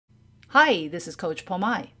Hi, this is Coach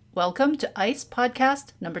Pomai. Welcome to ICE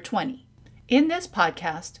Podcast number 20. In this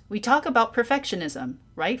podcast, we talk about perfectionism,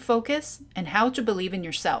 right focus, and how to believe in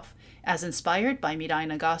yourself, as inspired by Mirai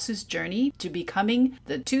Nagasu's journey to becoming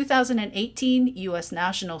the 2018 U.S.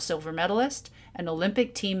 National Silver Medalist and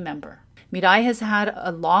Olympic team member. Mirai has had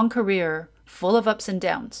a long career full of ups and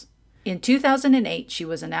downs. In 2008, she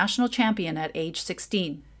was a national champion at age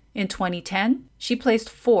 16. In 2010, she placed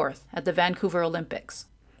fourth at the Vancouver Olympics.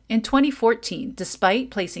 In 2014, despite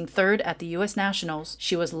placing third at the U.S. Nationals,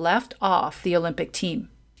 she was left off the Olympic team.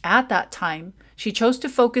 At that time, she chose to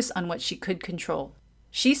focus on what she could control.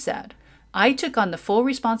 She said, "I took on the full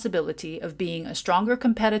responsibility of being a stronger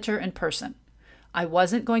competitor and person. I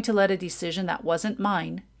wasn't going to let a decision that wasn't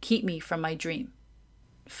mine keep me from my dream."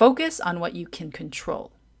 Focus on what you can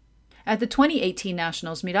control. At the 2018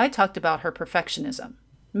 Nationals, Mirai talked about her perfectionism.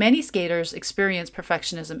 Many skaters experience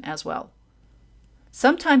perfectionism as well.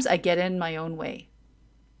 Sometimes I get in my own way.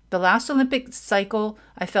 The last Olympic cycle,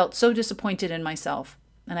 I felt so disappointed in myself,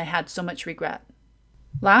 and I had so much regret.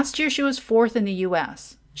 Last year, she was fourth in the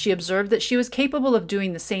U.S. She observed that she was capable of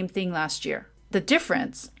doing the same thing last year. The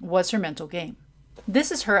difference was her mental game. This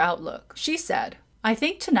is her outlook. She said, "I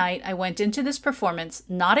think tonight I went into this performance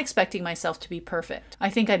not expecting myself to be perfect. I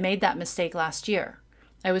think I made that mistake last year.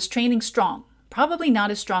 I was training strong, probably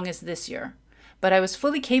not as strong as this year, but I was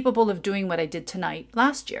fully capable of doing what I did tonight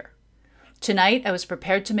last year. Tonight, I was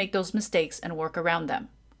prepared to make those mistakes and work around them.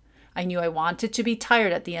 I knew I wanted to be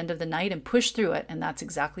tired at the end of the night and push through it, and that's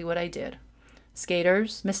exactly what I did."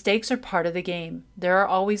 Skaters, mistakes are part of the game. There are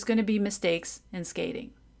always going to be mistakes in skating.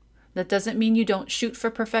 That doesn't mean you don't shoot for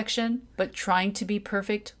perfection, but trying to be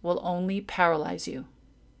perfect will only paralyze you.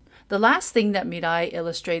 The last thing that Mirai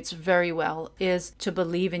illustrates very well is to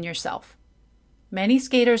believe in yourself. Many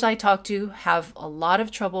skaters I talk to have a lot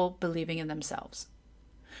of trouble believing in themselves.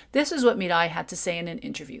 This is what Mirai had to say in an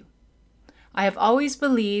interview. "I have always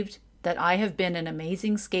believed that I have been an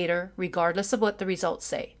amazing skater regardless of what the results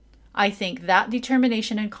say. I think that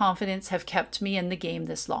determination and confidence have kept me in the game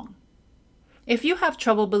this long." If you have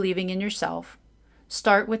trouble believing in yourself,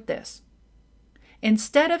 start with this.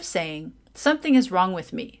 Instead of saying, "Something is wrong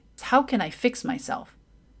with me. How can I fix myself?"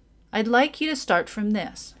 I'd like you to start from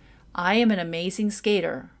this. "I am an amazing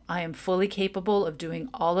skater. I am fully capable of doing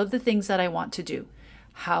all of the things that I want to do.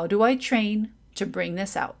 How do I train to bring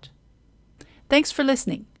this out?" Thanks for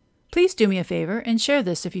listening. Please do me a favor and share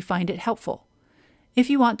this if you find it helpful. If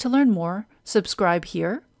you want to learn more, subscribe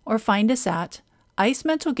here or find us at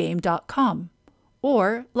icementalgame.com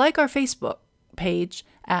or like our Facebook page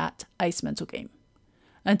at icementalgame.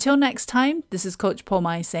 Until next time, this is Coach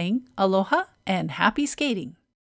Pomai saying aloha and happy skating.